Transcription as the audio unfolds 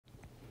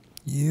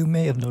You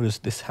may have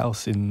noticed this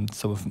house in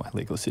some of my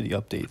Lego City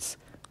updates,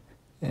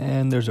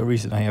 and there's a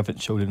reason I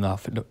haven't showed it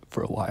off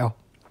for a while.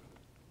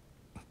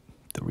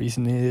 The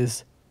reason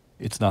is,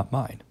 it's not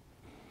mine.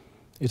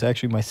 It's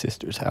actually my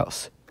sister's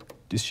house.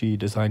 She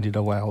designed it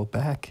a while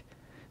back,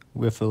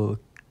 with a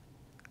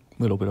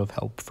little bit of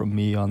help from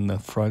me on the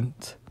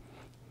front.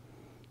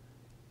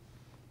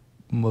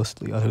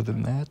 Mostly other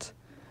than that.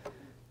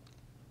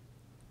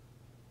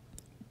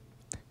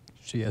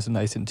 She has a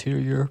nice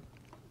interior.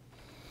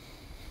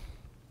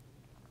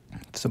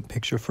 Some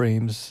picture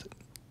frames,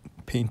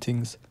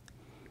 paintings.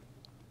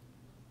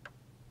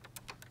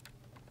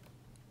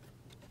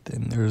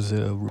 Then there's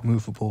a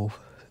removable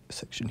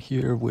section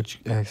here which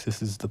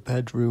accesses the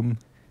bedroom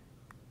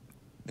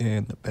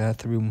and the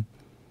bathroom.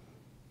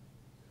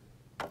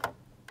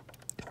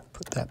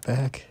 Put that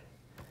back.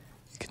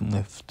 You can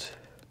lift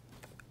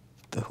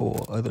the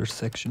whole other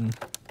section.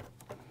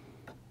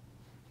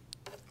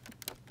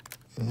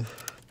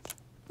 If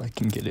I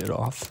can get it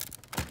off.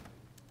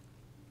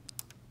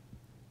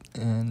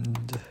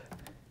 And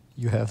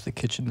you have the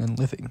kitchen and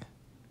living.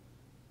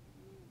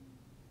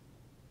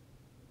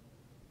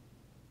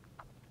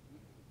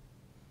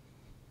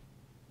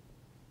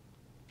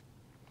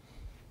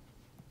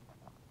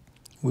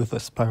 With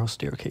a spiral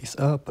staircase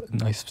up, a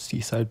nice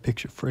seaside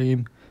picture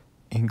frame,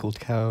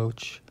 angled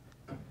couch,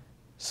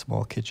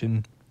 small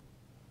kitchen.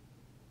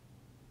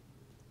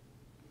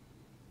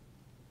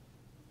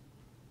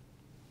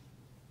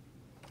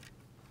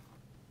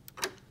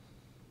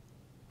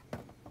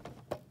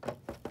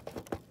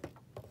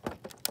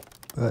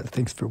 But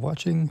thanks for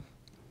watching.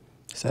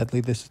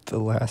 Sadly, this is the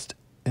last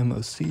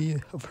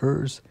MOC of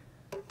hers.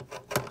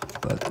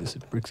 But this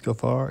is Bricks Go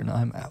Far, and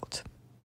I'm out.